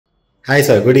Hi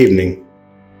sir, good evening.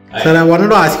 Hi. Sir, I wanted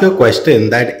to ask you a question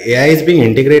that AI is being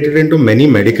integrated into many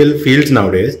medical fields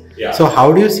nowadays. Yeah. So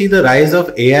how do you see the rise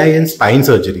of AI in spine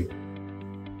surgery?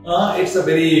 It's a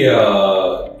very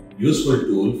useful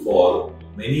tool for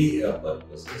many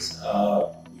purposes.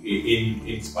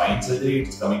 In spine surgery,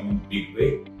 it's coming in big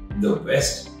way in the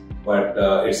West, but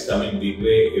it's coming big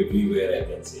way everywhere,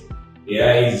 I can say.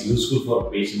 AI is useful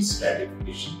for patient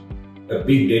stratification.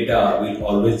 Big data will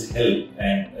always help,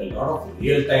 and a lot of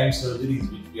real-time surgeries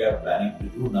which we are planning to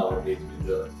do nowadays with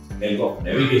the help of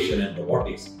navigation and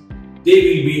robotics, they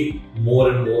will be more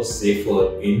and more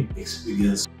safer in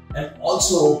experience. And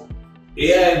also,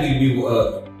 AI will be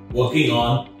working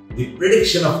on the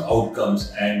prediction of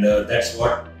outcomes, and that's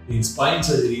what in spine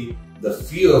surgery, the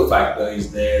fear factor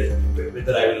is there,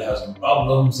 whether I will have some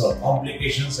problems or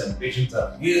complications, and patients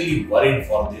are really worried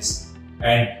for this.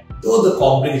 And though the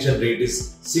complication rate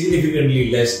is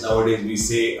significantly less nowadays, we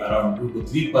say around 2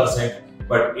 to 3%,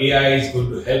 but AI is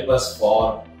going to help us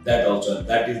for that also, and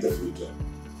that is the future.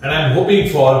 And I'm hoping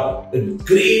for a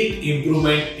great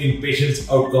improvement in patients'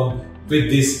 outcome with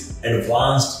this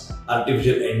advanced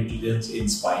artificial intelligence in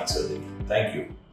spine surgery. Thank you.